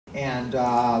And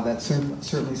that's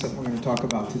certainly something we're going to talk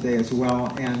about today as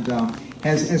well. And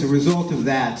has, as a result of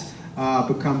that,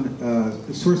 become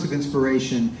a source of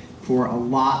inspiration for a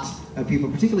lot of people,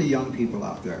 particularly young people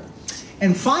out there.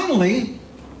 And finally,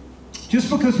 just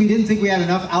because we didn't think we had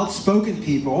enough outspoken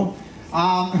people,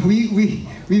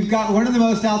 we've got one of the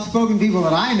most outspoken people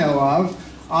that I know of,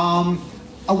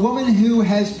 a woman who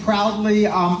has proudly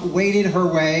waded her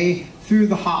way through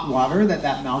the hot water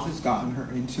that mouth has gotten her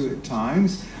into at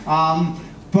times.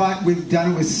 But we've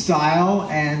done it with style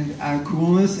and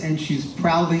coolness, and she's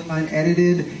proudly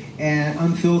unedited and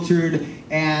unfiltered,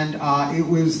 and it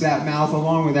was that mouth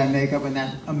along with that makeup and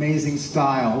that amazing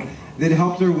style that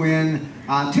helped her win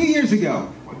 2 years ago,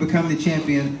 become the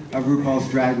champion of RuPaul's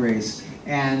Drag Race.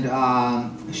 And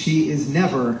she is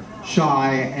never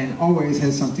shy and always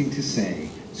has something to say.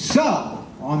 So,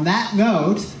 on that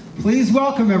note, please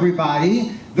welcome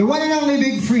everybody, the one and only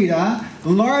Big FREEDA,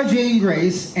 Laura Jane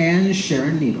Grace, and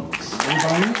Sharon Needles.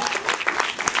 Everybody?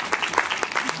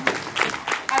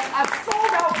 I've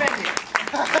sold out venue.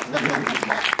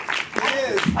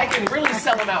 I can really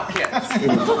sell them out, kids.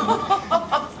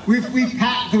 We've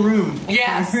packed the room.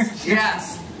 Yes,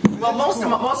 yes. Well, most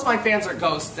of my fans are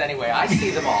ghosts anyway. I see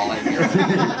them all in here.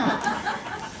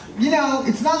 You know,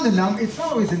 it's not it's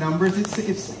not always the numbers.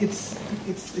 It's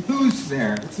who's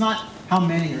there. It's not how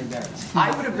many are there.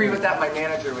 I would agree with that. My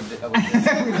manager would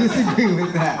disagree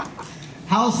with that.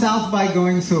 How's South by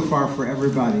going so far for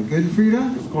everybody? Good,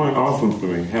 FREEDA? It's going awesome for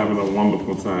me. Having a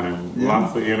wonderful time. Yeah.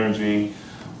 Lots of energy,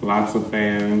 lots of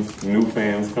fans, new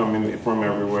fans coming from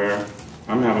everywhere.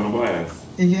 I'm having a blast.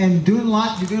 And doing a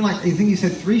lot. You're doing, like, I think you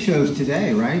said 3 shows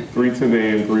today, right? 3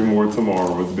 today and 3 more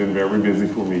tomorrow. It's been very busy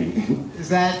for me. Is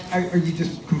that, are you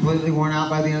just completely worn out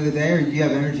by the end of the day, or do you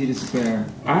have energy to spare?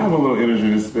 I have a little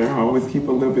energy to spare. I always keep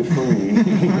a little bit for me.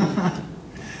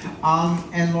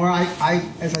 And Laura,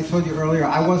 as I told you earlier,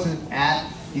 I wasn't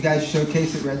at you guys'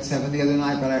 showcase at Red 7 the other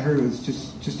night, but I heard it was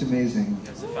just amazing.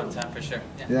 It was a fun time for sure.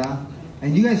 Yeah.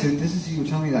 And you guys, you were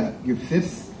telling me, like, your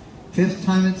fifth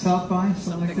time at South by,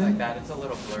 something like that. It's a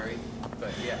little blurry, but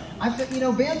yeah.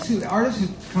 Artists who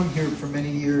come here for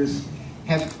many years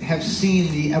have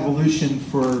seen the evolution,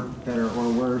 for better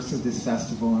or worse, of this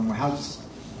festival and how just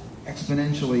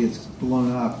exponentially it's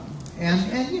blown up. And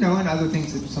other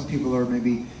things that some people are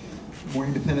maybe more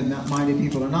independent-minded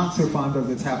people are not so fond of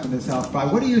that's happened at South by.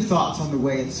 What are your thoughts on the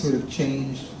way it's sort of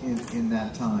changed in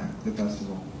that time, the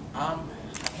festival? I've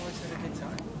always had a good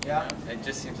time. Yeah. It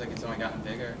just seems like it's only gotten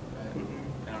bigger.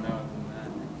 I don't know other than that.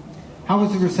 How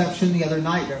was the reception the other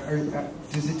night?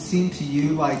 Does it seem to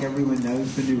you like everyone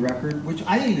knows the new record? Which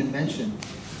I didn't even mention.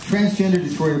 Transgender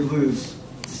Destroyer Blues.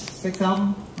 6th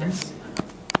album? Right?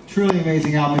 Truly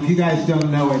amazing album. If you guys don't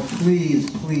know it, please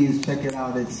check it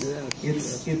out.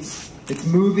 It's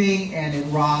moving and it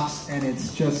rocks, and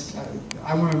it's just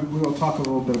we will talk a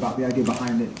little bit about the idea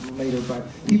behind it later, but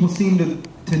people seem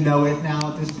to know it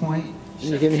now at this point.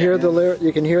 You can hear the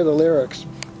lyrics.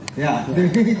 Yeah,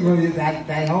 well,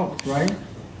 that helps, right?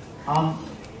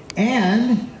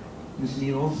 And Ms.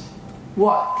 Needles,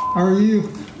 what? How are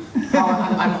you?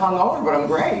 I'm hungover, but I'm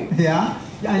great. Yeah,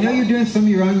 I know you're doing some of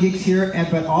your own gigs here,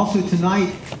 but also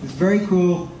tonight this very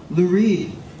cool Lou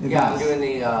Reed. Yeah, I'm doing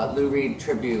the Lou Reed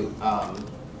tribute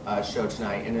show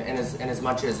tonight, and as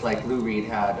much as like Lou Reed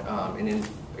had an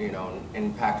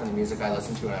impact on the music I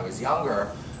listened to when I was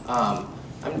younger.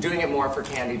 I'm doing it more for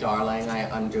Candy Darling.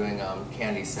 I'm doing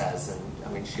Candy Says, and I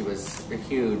mean she was a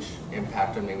huge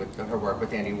impact on me with her work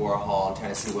with Andy Warhol and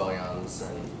Tennessee Williams,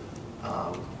 and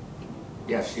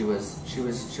yeah, she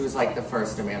was like the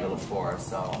first Amanda Lepore,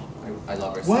 so I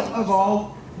love her. What so much. Of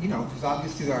all, because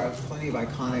obviously there are plenty of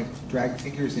iconic drag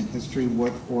figures in history,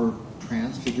 or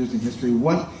trans figures in history.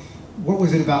 What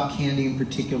was it about Candy in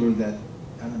particular that,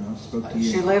 I don't know, spoke to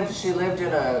you? She lived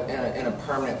in a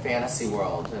permanent fantasy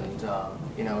world, and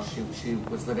she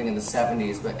was living in the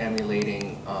 70s, but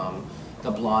emulating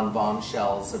the blonde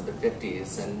bombshells of the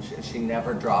 50s, and she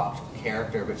never dropped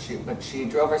character, but she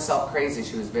drove herself crazy.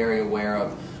 She was very aware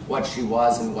of what she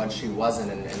was and what she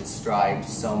wasn't, and strived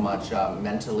so much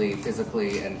mentally,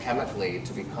 physically, and chemically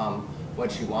to become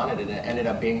what she wanted, and it ended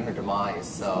up being her demise.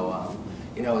 So.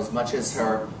 As much as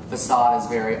her facade is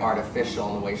very artificial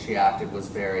and the way she acted was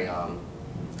very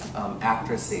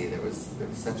actressy, there was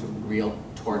such a real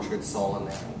tortured soul in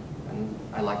there, and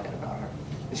I like that about her.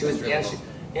 And she was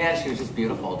she was just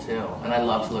beautiful too, and I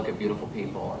love to look at beautiful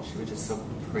people, and she was just so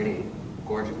pretty,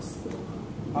 gorgeous.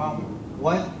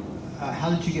 How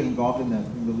did you get involved in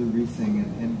the Lou Reed thing?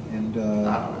 And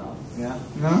I don't know. Yeah,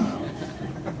 no.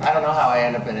 I don't know how I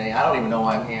end up in it. I don't even know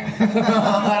why I'm here. I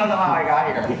don't know how I got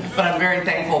here, but I'm very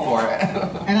thankful for it.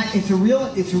 And it's a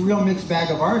real mixed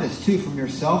bag of artists too, from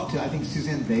yourself to I think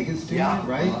Suzanne Vega's doing it,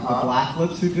 right? The Black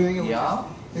Lips are doing it. Yeah.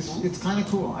 It's kind of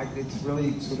cool. It's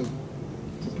really sort of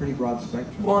it's a pretty broad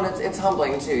spectrum. Well, and it's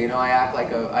humbling too. You know, I act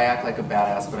like a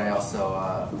badass, but I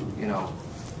also you know,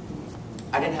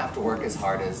 I didn't have to work as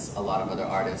hard as a lot of other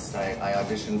artists. I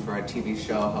auditioned for a TV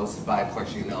show hosted by, of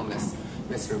course, you know, Miss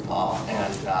RuPaul,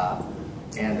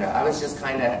 and I was just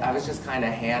kind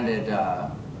of handed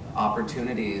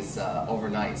opportunities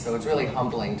overnight. So it's really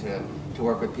humbling to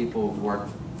work with people who've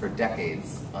worked for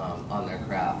decades on their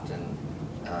craft, and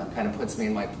kind of puts me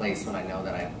in my place when I know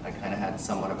that I kind of had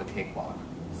somewhat of a cakewalk.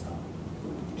 So.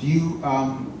 Do you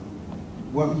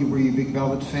were you a Big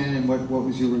Velvet fan, and what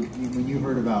was your when you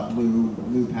heard about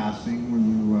Lou passing? Were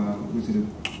you was it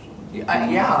a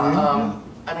yeah?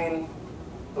 I mean,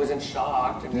 I was in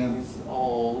shock. I mean, he's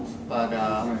old, but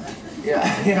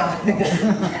yeah.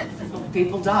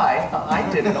 People die.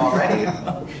 I did it already.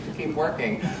 Keep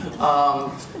working.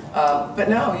 But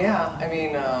no, yeah. I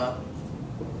mean,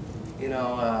 you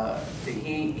know,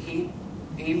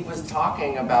 he was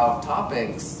talking about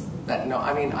topics that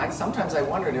I mean, sometimes I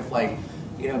wondered if, like,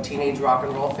 you know, teenage rock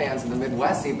and roll fans in the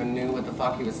Midwest even knew what the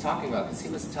fuck he was talking about, because he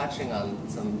was touching on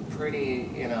some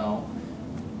pretty, you know,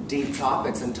 deep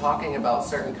topics and talking about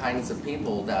certain kinds of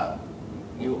people that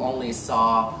you only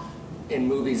saw in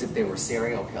movies if they were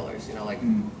serial killers. You know, like,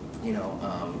 you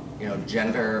know,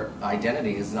 gender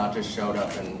identity is not just showed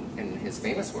up in his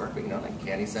famous work, but, you know, like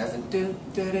Candy Says and do.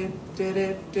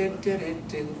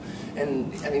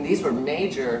 And I mean, these were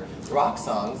major rock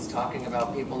songs talking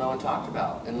about people no one talked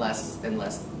about, unless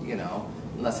you know,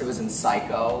 unless it was in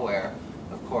Psycho, where,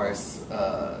 of course,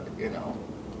 you know,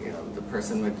 the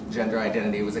person with gender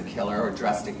identity was a killer, or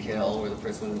Dressed to Kill, or the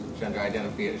person with gender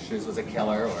identity issues was a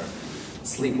killer, or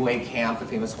Sleepaway Camp, the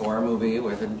famous horror movie,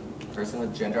 where the person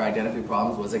with gender identity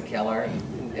problems was a killer.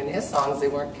 In his songs, they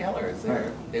weren't killers.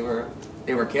 They were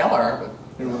killer, but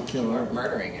they weren't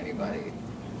murdering anybody.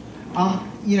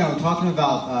 You know, talking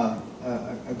about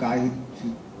a guy who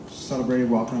celebrated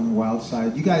Walking on the Wild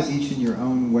Side, you guys each in your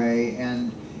own way,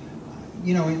 and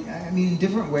you know, I mean, in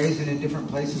different ways and in different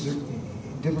places, or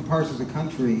in different parts of the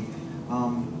country,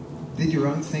 did your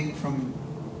own thing from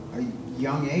a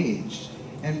young age.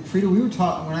 And Freeda, we were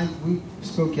talking when we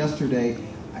spoke yesterday.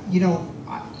 You know,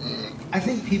 I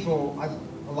think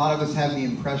a lot of us have the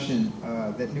impression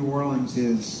that New Orleans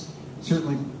is,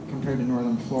 certainly compared to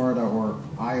northern Florida or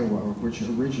Iowa, which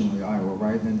originally Iowa,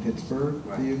 right, and then Pittsburgh,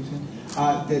 right. For you,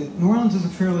 that New Orleans is a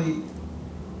fairly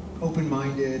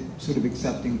open-minded, sort of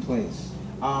accepting place.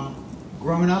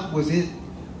 Growing up, was it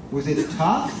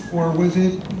tough, or was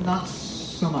it not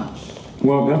so much?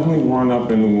 Well, definitely growing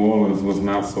up in New Orleans was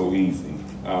not so easy.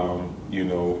 You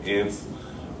know, it's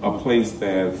a place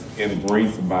that's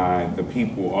embraced by the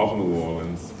people of New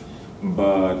Orleans,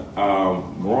 but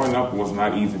growing up was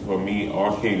not easy for me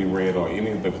or Katie Red or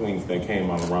any of the queens that came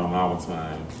out around our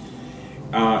time.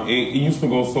 It used to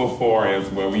go so far as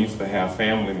where we used to have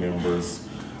family members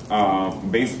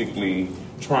basically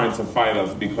trying to fight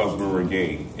us because we were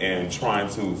gay, and trying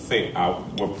to say,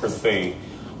 per se,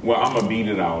 well, I'm gonna beat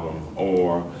it out of them,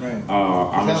 or right.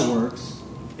 That works.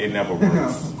 It never works. No,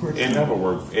 of course it not. never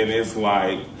works. And it's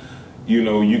like, you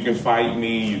know, you can fight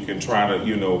me, you can try to,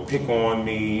 you know, pick on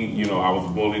me. You know, I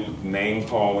was bullied, name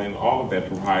calling, all of that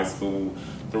through high school,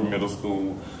 through middle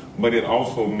school. But it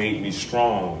also made me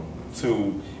strong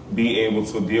to be able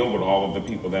to deal with all of the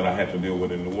people that I had to deal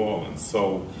with in New Orleans.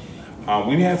 So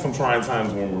we had some trying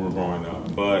times when we were growing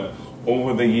up. But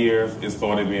over the years, it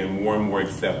started being more and more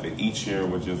accepted. Each year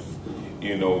was just,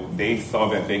 you know, they saw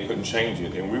that they couldn't change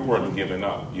it, and we weren't giving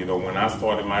up. You know, when I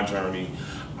started my journey,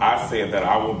 I said that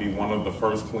I will be one of the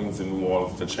first queens in New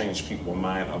Orleans to change people's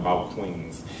mind about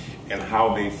queens and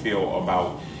how they feel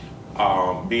about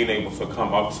being able to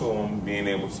come up to them, being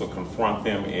able to confront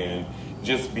them, and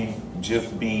just be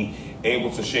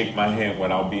able to shake my hand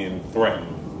without being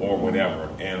threatened or whatever.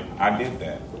 And I did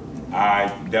that.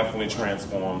 I definitely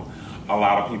transformed a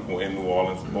lot of people in New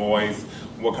Orleans. Boys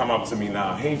will come up to me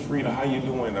now, hey Freeda, how you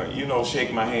doing? Or, you know,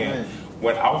 shake my hand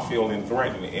without feeling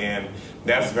threatened. And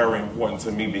that's very important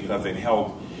to me, because it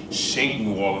helped shape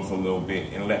New Orleans a little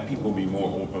bit and let people be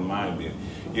more open-minded.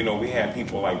 You know, we had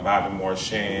people like Bobby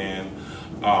Marchand,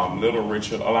 Little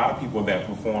Richard, a lot of people that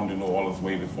performed in New Orleans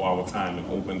way before our time and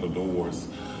opened the doors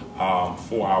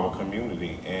for our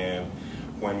community. And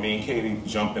when me and Katie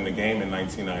jumped in the game in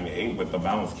 1998 with the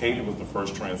bounce, Katie was the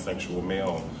first transsexual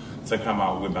male to come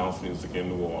out with bounce music in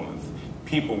New Orleans.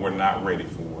 People were not ready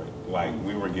for it. Like,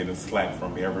 we were getting slack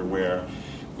from everywhere.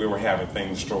 we were having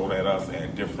things thrown at us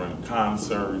at different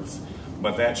concerts.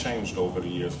 But that changed over the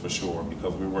years for sure,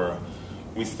 because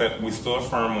we stood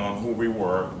firm on who we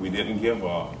were. We didn't give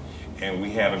up, and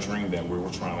we had a dream that we were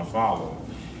trying to follow.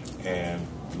 And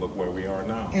look where we are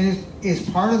now. And is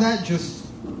part of that just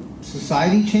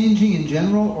society changing in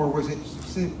general, or was it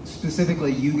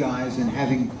specifically you guys and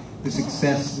having the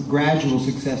success, the gradual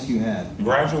success you had?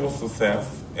 Gradual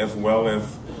success, as well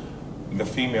as the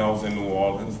females in New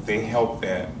Orleans, they helped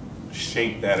that,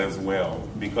 shape that as well,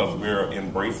 because we're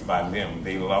embraced by them.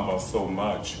 They love us so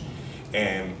much.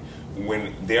 And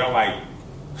when they're like,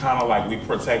 kind of like we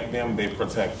protect them, they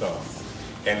protect us.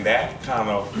 And that kind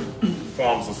of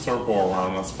forms a circle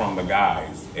around us from the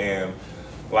guys. And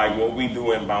like what we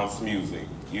do in bounce music,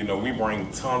 you know, we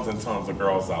bring tons and tons of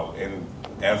girls out. And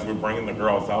as we're bringing the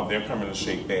girls out, they're coming to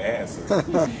shake their asses.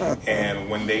 And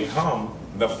when they come,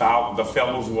 the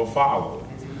fellows will follow.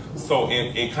 So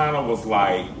it kind of was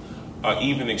like an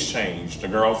even exchange. The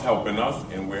girls helping us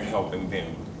and we're helping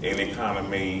them. And it kind of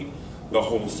made the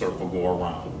whole circle go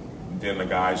around. Then the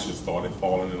guys just started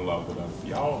falling in love with us.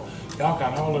 Y'all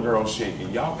got all the girls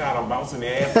shaking. Y'all got them bouncing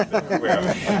their asses everywhere.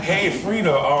 Hey,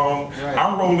 Freeda,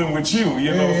 I'm rolling with you,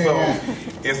 you know. So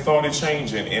it started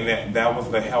changing, and that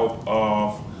was the help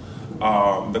of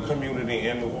the community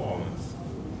in New Orleans.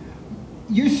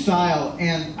 Your style,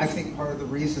 and I think part of the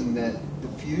reason that the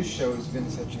Fuse show has been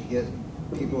such a hit,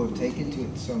 people have taken to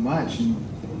it so much in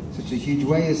such a huge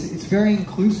way, is it's very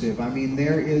inclusive. I mean,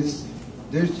 there's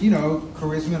you know,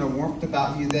 charisma and a warmth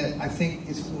about you that I think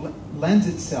lends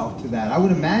itself to that. I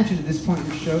would imagine at this point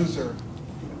your shows are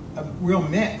a real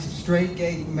mix, straight,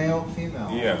 gay, male, female.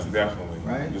 Yes, definitely.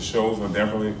 Right? The shows are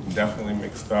definitely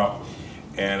mixed up,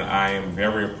 and I am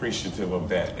very appreciative of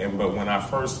that. But when I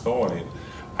first started,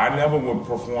 I never would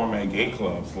perform at gay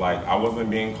clubs. Like, I wasn't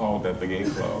being called at the gay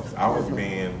clubs. I was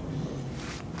being,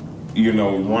 you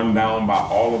know, run down by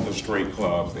all of the straight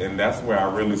clubs, and that's where I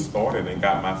really started and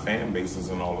got my fan bases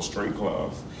in all the straight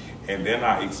clubs. And then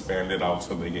I expanded out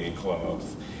to the gay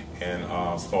clubs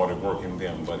and started working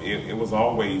them. But it was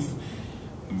always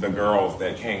the girls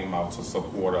that came out to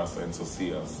support us and to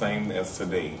see us. Same as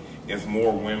today. It's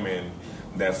more women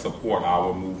that support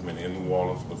our movement in New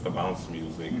Orleans with the bounce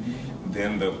music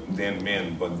than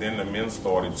men. But then the men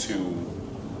started to,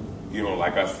 you know,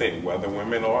 like I said, whether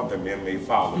women or the men may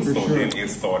follow. For so sure. then it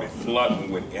started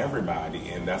flooding with everybody,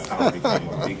 and that's how it became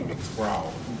a big mixed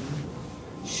crowd.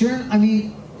 Sharon, I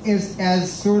mean,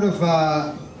 as sort of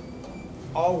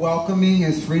all welcoming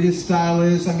as Freeda's style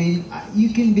is, I mean,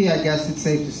 you can be, I guess it's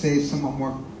safe to say, somewhat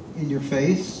more in your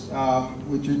face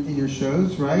in your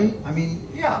shows, right? I mean,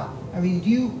 Yeah. I mean, do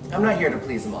you? I'm not here to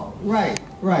please them all. Right.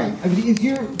 I mean,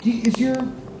 is your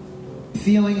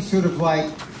feeling sort of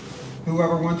like,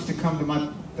 whoever wants to come to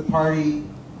the party,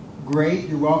 great,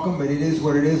 you're welcome, but it is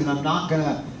what it is, and I'm not going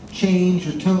to change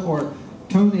or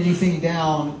tone anything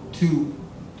down to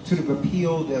sort of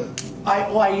appeal to...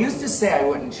 I used to say I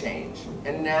wouldn't change,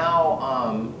 and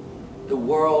now the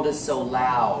world is so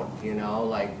loud, you know,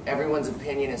 like everyone's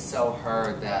opinion is so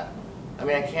heard that, I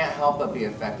mean, I can't help but be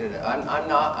affected. I'm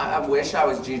not, I wish I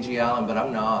was Gigi Allen, but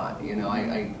I'm not, you know,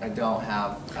 I don't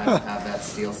have that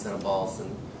steel set of balls,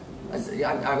 and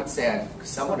I would say I'm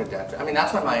somewhat adept. I mean,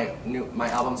 that's why my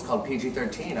album's called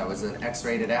PG-13. I was an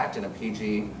X-rated act in a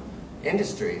PG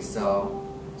industry, so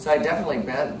I definitely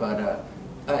bent. But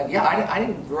yeah, I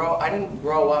didn't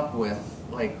grow up with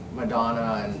like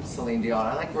Madonna and Celine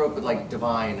Dion. I grew up with like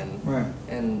Divine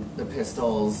and the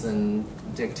Pistols and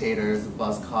Dictators,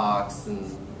 Buzzcocks,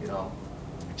 and you know,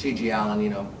 Gigi Allen. You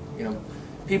know.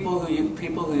 People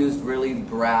who used really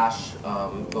brash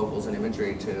vocals and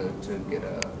imagery to get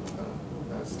a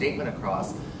statement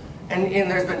across, and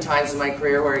there's been times in my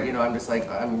career where, you know, I'm just like,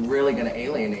 I'm really going to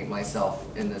alienate myself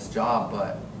in this job,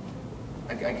 but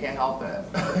I can't help it.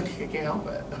 I can't help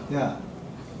it. Yeah.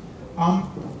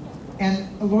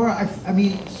 And Laura, I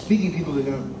mean, speaking of people that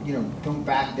don't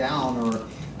back down, or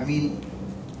I mean,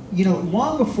 you know,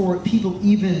 long before people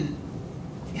even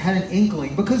had an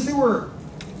inkling, because there were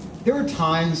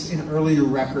times in earlier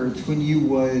records when you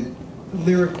would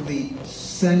lyrically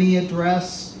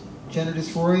semi-address gender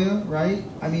dysphoria, right?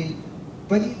 I mean,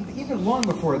 but even long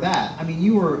before that, I mean,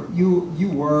 you were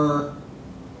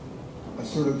a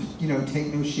sort of, you know,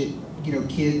 take no shit, you know,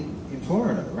 kid in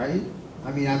Florida, right?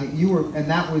 I mean, you were, and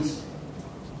that was.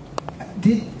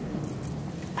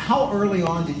 How early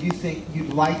on did you think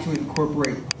you'd like to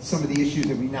incorporate some of the issues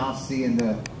that we now see in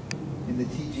the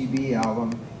TGB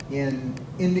album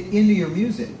into your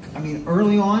music? I mean,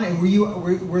 early on, and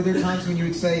were there times when you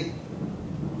would say,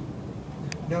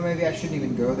 no, maybe I shouldn't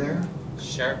even go there?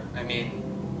 Sure. I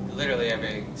mean, literally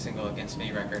every single Against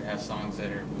Me record has songs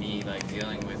that are me like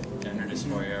dealing with gender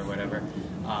dysphoria or whatever.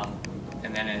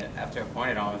 And then after a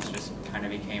point, it almost just kind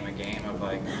of became a game of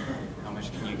like, how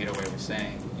much can you get away with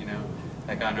saying, you know?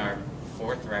 Like on our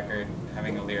 4th record,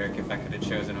 having a lyric, if I could have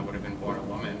chosen, I would have been born a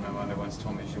woman. My mother once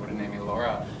told me she would have named me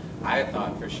Laura. I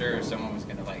thought for sure someone was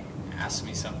going to like ask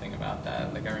me something about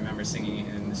that. Like I remember singing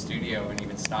it in the studio and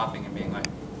even stopping and being like,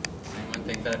 does anyone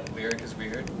think that lyric is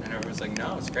weird? And everyone was like,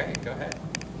 no, it's great, go ahead,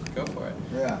 go for it.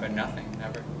 Yeah. But nothing,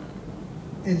 never.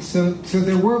 And so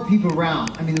there were people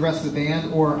around, I mean the rest of the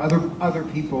band, or other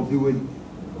people who would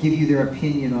give you their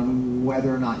opinion on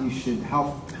whether or not you should,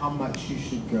 how much you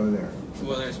should go there.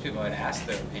 Well, there's people that asked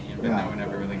their opinion, but Yeah. no one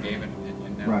ever really gave an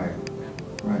opinion. No. Right.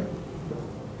 Yeah. Right.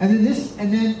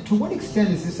 And then to what extent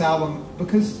is this album,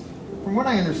 because from what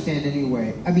I understand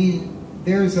anyway, I mean,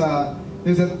 there's a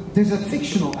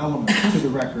fictional element to the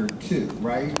record too,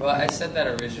 right? Well, I said that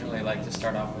originally, like to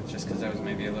start off with, just because I was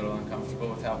maybe a little uncomfortable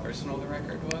with how personal the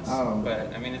record was. Oh.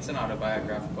 But I mean, it's an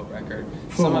autobiographical record.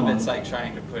 Full Some of on. it's like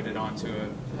trying to put it onto a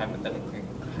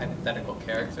hypothetical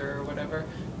character or whatever,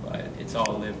 but it's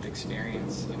all lived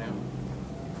experience, you know.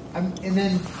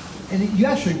 And you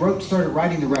actually started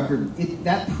writing the record.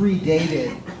 That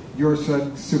predated your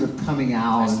sort of coming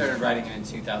out. I started writing it in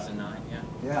 2009. Yeah.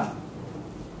 Yeah.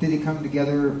 Did it come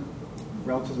together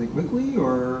relatively quickly,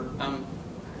 or? I don't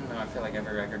know. I feel like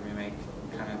every record we make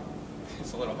kind of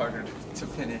it's a little harder to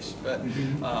finish, but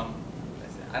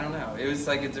I don't know. It was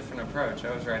like a different approach.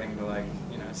 I was writing to like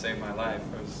save my life.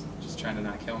 I was just trying to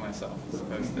not kill myself, as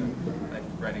opposed to like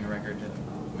writing a record to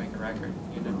make a record.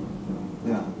 You know.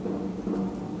 Yeah.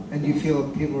 And do you feel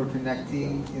people are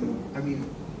connecting? I mean,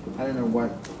 I don't know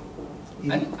what.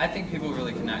 I think people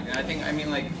really connect, and I mean,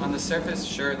 like on the surface,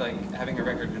 sure, like having a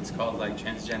record that's called like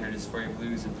Transgender Dysphoria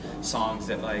Blues and songs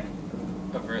that like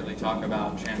overtly talk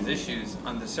about trans issues.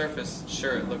 On the surface,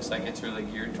 sure, it looks like it's really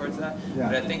geared towards that. Yeah.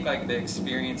 But I think like the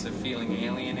experience of feeling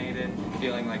alienated,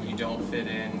 feeling like you don't fit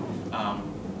in,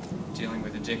 dealing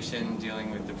with addiction, dealing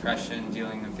with depression,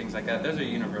 dealing with things like that. Those are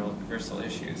universal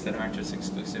issues that aren't just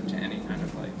exclusive to any kind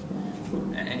of like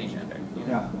any gender. You know?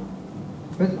 Yeah.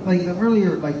 But like the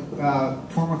earlier, like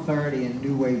Form of Clarity and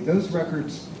New Wave, those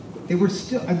records, they were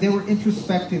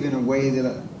introspective in a way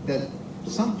that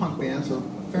some punk bands, or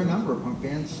a fair number of punk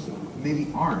bands, maybe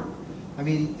aren't. I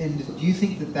mean, and do you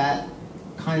think that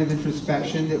kind of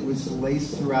introspection that was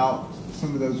laced throughout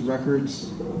some of those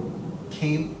records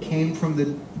came from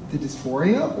the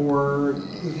dysphoria, or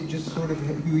is it just sort of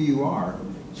who you are?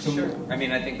 Sure. I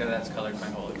mean, I think that's colored my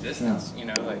whole existence,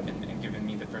 like, and given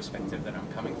me the perspective that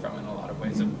I'm coming from in a lot of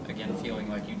ways of, again, feeling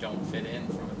like you don't fit in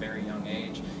from a very young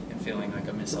age and feeling like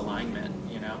a misalignment,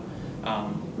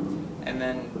 and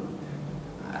then,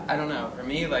 I don't know, for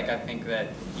me, like, I think that,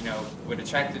 what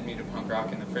attracted me to punk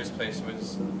rock in the first place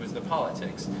was the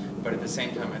politics, but at the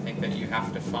same time, I think that you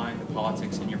have to find the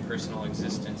politics in your personal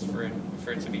existence for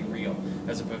it to be real,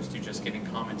 as opposed to just giving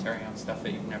commentary on stuff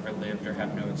that you've never lived or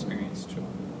have no experience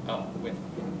with.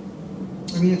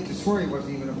 I mean, if dysphoria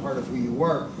wasn't even a part of who you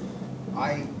were,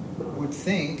 I would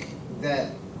think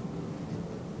that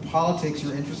politics,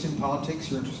 your interest in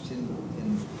politics, your interest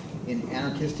in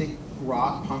anarchistic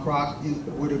rock, punk rock,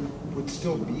 would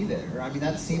still be there. I mean,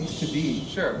 that seems to be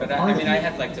sure, but I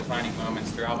had like defining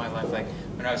moments throughout my life. Like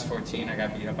when I was 14, I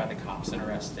got beat up by the cops and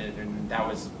arrested, and that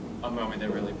was a moment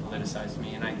that really politicized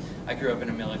me. And I grew up in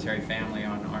a military family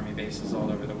on army bases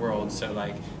all over the world, so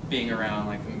like being around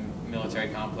like the military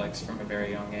complex from a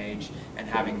very young age and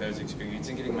having those experiences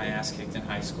and getting my ass kicked in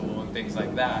high school and things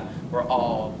like that were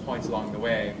all points along the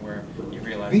way where you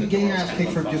realize that getting your ass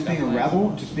kicked from just being a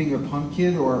rebel, just being a punk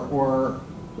kid, or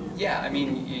yeah, I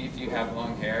mean, if you have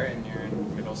long hair and you're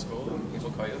in middle school and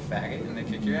people call you a faggot and they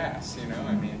kick your ass,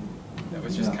 I mean, that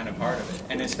was just kind of part of it.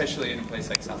 And especially in a place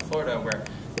like South Florida where,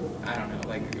 I don't know,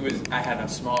 like I had a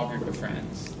small group of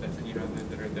friends that,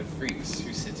 that are the freaks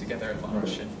who sit together at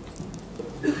lunch and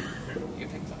you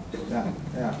think so.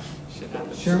 Yeah. Shit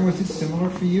happens. Sharon, was it similar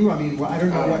for you? I mean, I don't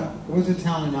know, what was the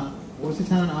town in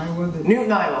Iowa?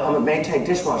 Newton, Iowa. Home of Maytag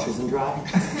dishwashers and dry.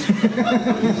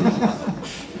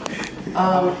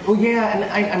 Well, yeah, and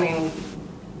I mean,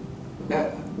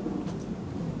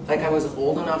 like I was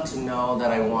old enough to know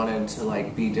that I wanted to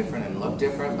like be different and look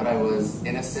different, but I was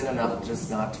innocent enough just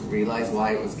not to realize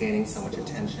why it was gaining so much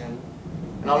attention.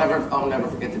 And I'll never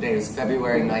forget the day. It was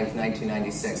February 9th,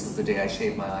 1996 was the day I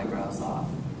shaved my eyebrows off.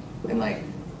 And like,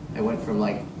 I went from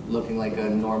like looking like a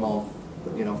normal,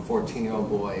 14-year-old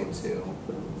boy to,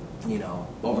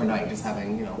 overnight just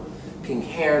having, pink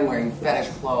hair and wearing fetish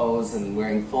clothes and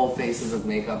wearing full faces of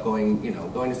makeup, going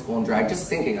to school in drag, just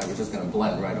thinking I was just going to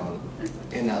blend right on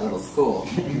in that little school.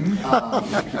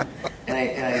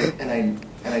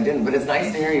 And I didn't. But it's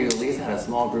nice to hear you at least had a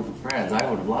small group of friends. I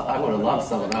would have loved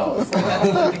some of those.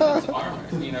 It's armor,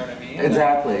 you know what I mean?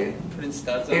 Exactly. Putting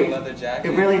studs on a leather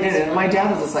jacket. It really did. And my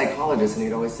dad was a psychologist, and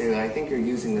he'd always say, I think you're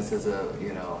using this as a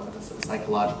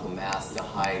psychological mask to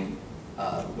hide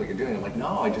what you're doing. I'm like,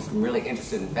 no, I just am really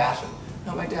interested in fashion.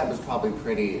 No, my dad was probably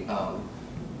pretty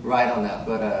right on that,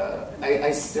 but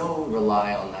I still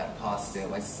rely on that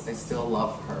costume. I still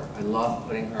love her. I love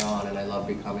putting her on, and I love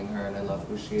becoming her, and I love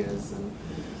who she is. And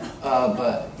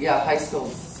but yeah, high school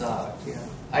sucked. Yeah,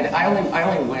 I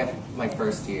only went my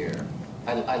first year.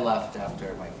 I left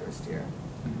after my first year.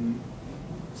 Mm-hmm.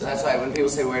 So that's why when people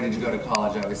say, "Where did you go to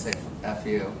college?" I always say, "F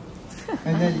you."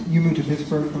 And then you moved to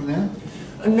Pittsburgh from there?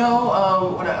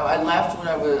 No, when I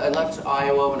left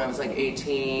Iowa when I was like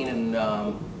 18, and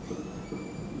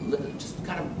just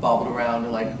kind of bubbled around to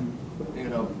like,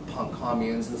 punk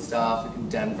communes and stuff, like in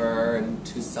Denver and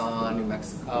Tucson, New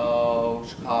Mexico,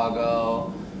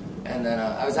 Chicago, and then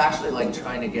I was actually like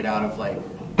trying to get out of like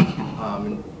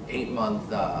an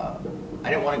 8-month. I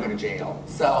didn't want to go to jail,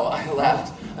 so I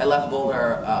left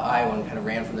Boulder, Iowa, and kind of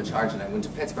ran from the charge, and I went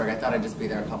to Pittsburgh. I thought I'd just be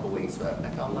there a couple weeks, but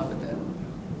I fell in love with it.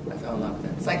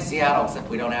 It's like Seattle, except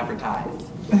we don't advertise.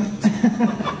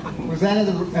 Was that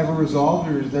ever resolved,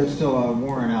 or is there still a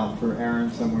warrant out for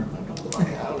Aaron somewhere? I don't know.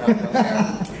 I don't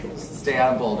care. Stay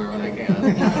out of Boulder when I can.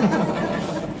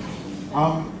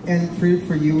 And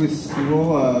for you, was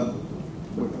school a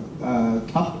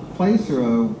tough place or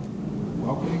a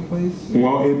welcoming place?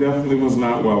 Well, it definitely was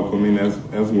not welcoming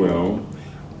as well.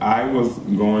 I was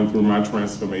going through my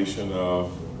transformation of,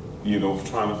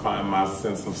 trying to find my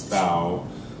sense of style.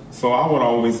 So I would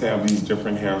always have these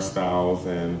different hairstyles,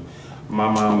 and my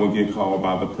mom would get called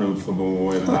by the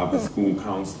principal and by the school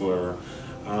counselor.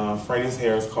 Freddie's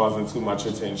hair is causing too much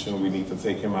attention. We need to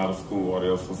take him out of school or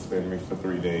they'll suspend me for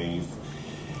 3 days.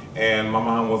 And my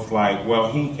mom was like,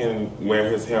 well, he can wear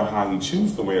his hair how he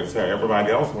chooses to wear his hair. Everybody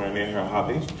else wearing their hair how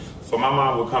they choose. So my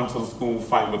mom would come to the school,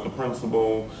 fight with the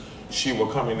principal. She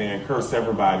would come in there and curse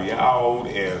everybody out.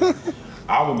 And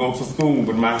I would go to school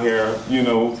with my hair,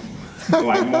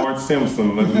 like Marge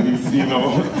Simpson,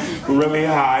 really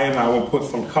high, and I would put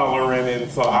some color in it.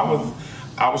 So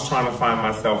I was trying to find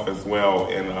myself as well.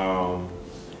 And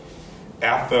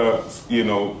after,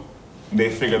 they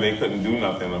figured they couldn't do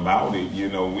nothing about it.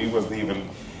 We was even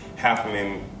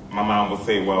happening, my mom would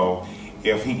say, well,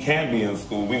 if he can't be in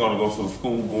school, we're going to go to the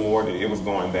school board. It was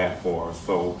going that far.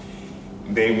 So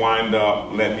they wind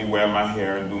up letting me wear my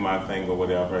hair and do my thing or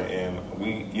whatever. And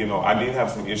I did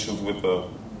have some issues with the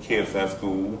kids at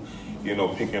school,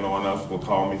 picking on us, would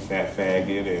call me fat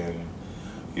faggot, and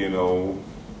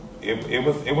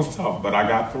it was tough, but I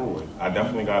got through it. I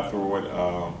definitely got through it.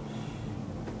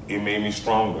 It made me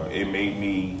stronger. It made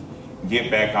me get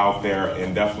back out there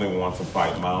and definitely want to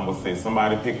fight. Mom would say,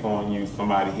 somebody picked on you,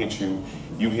 somebody hit you,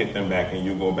 you hit them back, and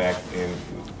you go back, and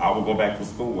I would go back to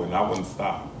school, and I wouldn't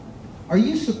stop. Are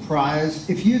you surprised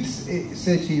if you'd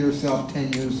said to yourself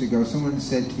 10 years ago, someone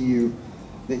said to you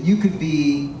that you could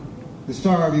be the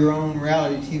star of your own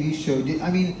reality TV show?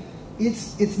 I mean,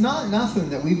 it's not nothing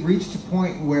that we've reached a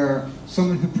point where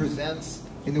someone who presents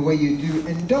in the way you do,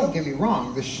 and don't get me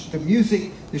wrong, the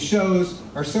music, the shows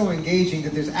are so engaging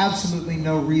that there's absolutely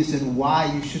no reason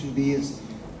why you shouldn't be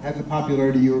have the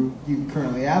popularity you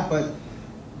currently have. But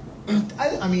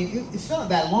I mean, it's not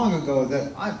that long ago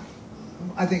that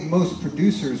I think most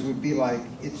producers would be like,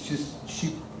 it's just,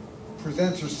 she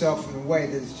presents herself in a way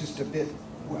that's just a bit,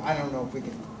 I don't know if we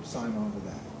can sign on to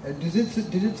that.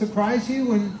 Did it surprise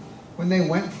you when they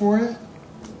went for it?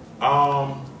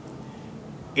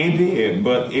 It did,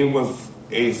 but it was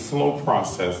a slow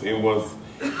process. It was,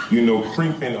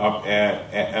 creeping up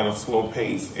at a slow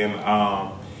pace. And,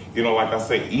 like I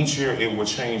say, each year it would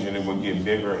change and it would get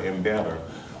bigger and better.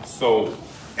 So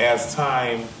as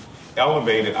time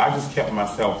elevated, I just kept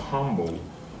myself humble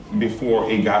before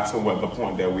it got to the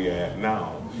point that we're at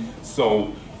now.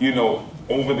 So,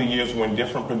 over the years when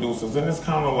different producers, and it's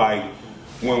kind of like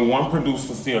when one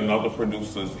producer see another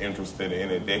producer is interested in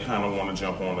it, they kind of want to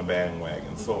jump on the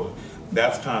bandwagon. So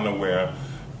that's kind of where,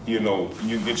 you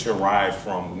get your ride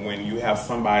from, when you have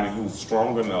somebody who's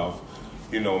strong enough,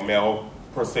 a male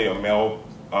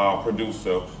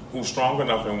producer who's strong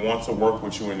enough and wants to work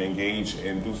with you and engage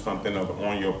and do something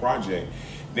on your project.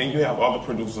 Then you have other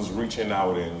producers reaching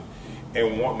out and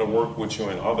wanting to work with you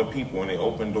and other people, and they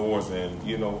open doors. And,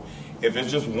 if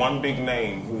it's just one big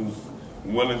name who's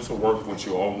willing to work with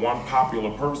you or one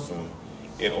popular person,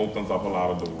 it opens up a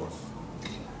lot of doors.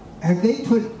 have they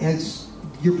has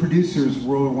your producers,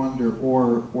 World of Wonder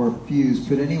or Fuse,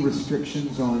 put any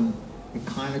restrictions on the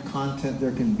kind of content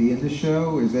there can be in the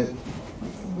show? Is that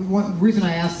one reason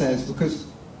I ask that is because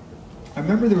I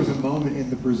remember there was a moment in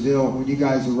Brazil when you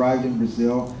guys arrived in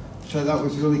Brazil, which I thought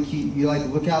was really cute. You like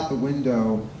look out the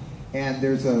window, and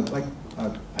there's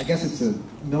I guess it's a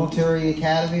military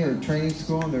academy or training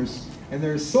school, and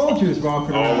there's soldiers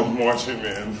walking around. All the marching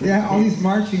men. Yeah, all these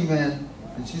marching men,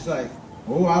 and she's like,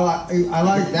 "Oh, I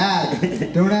like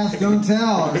that. Don't ask, don't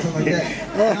tell," or something like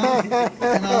that.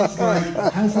 And I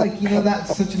was like,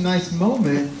 that's such a nice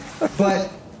moment, but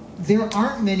there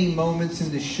aren't many moments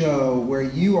in the show where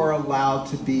you are allowed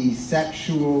to be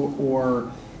sexual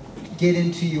or get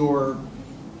into your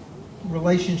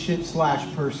relationship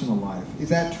 / personal life. Is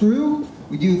that true?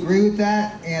 Would you agree with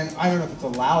that? And I don't know if it's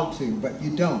allowed to, but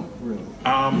you don't really.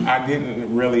 I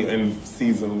didn't really in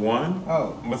season 1.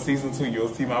 Oh. But season 2, you'll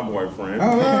see my boyfriend.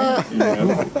 Oh, yeah.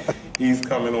 Yes. He's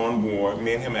coming on board.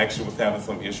 Me and him actually was having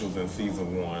some issues in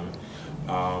season 1,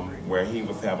 where he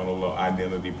was having a little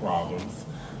identity problems.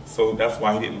 So that's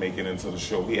why he didn't make it into the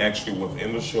show. He actually was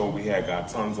in the show. We had got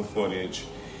tons of footage.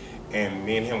 And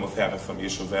me and him was having some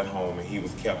issues at home, and he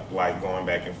was kept like going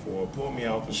back and forth, pull me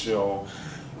out the show,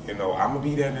 I'm gonna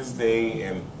be there this day,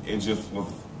 and it just was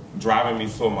driving me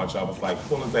so much. I was like,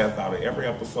 pull his ass out of every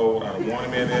episode. I don't want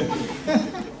him in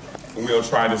it. We'll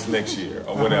try this next year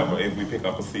or whatever if we pick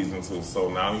up a season 2. So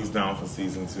now he's down for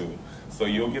season 2. So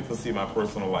you'll get to see my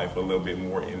personal life a little bit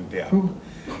more in depth,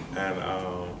 and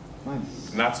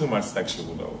Nice. not too much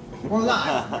sexual though. Well,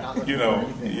 not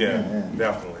Yeah,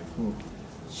 definitely. Cool.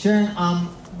 Sharon,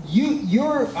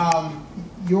 your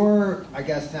I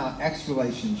guess now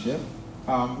ex-relationship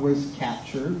was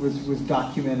captured, was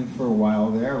documented for a while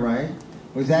there, right?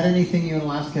 Was that anything you and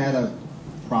Alaska had a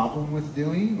problem with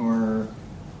doing, or?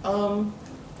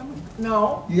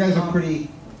 No. You guys are pretty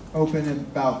open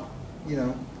about,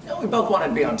 No, we both wanted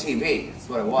to be on TV. That's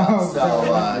what it was.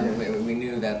 So we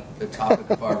knew that the topic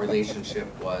of our relationship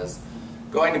was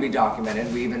going to be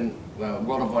documented. We even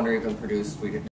World of Wonder even produced. We did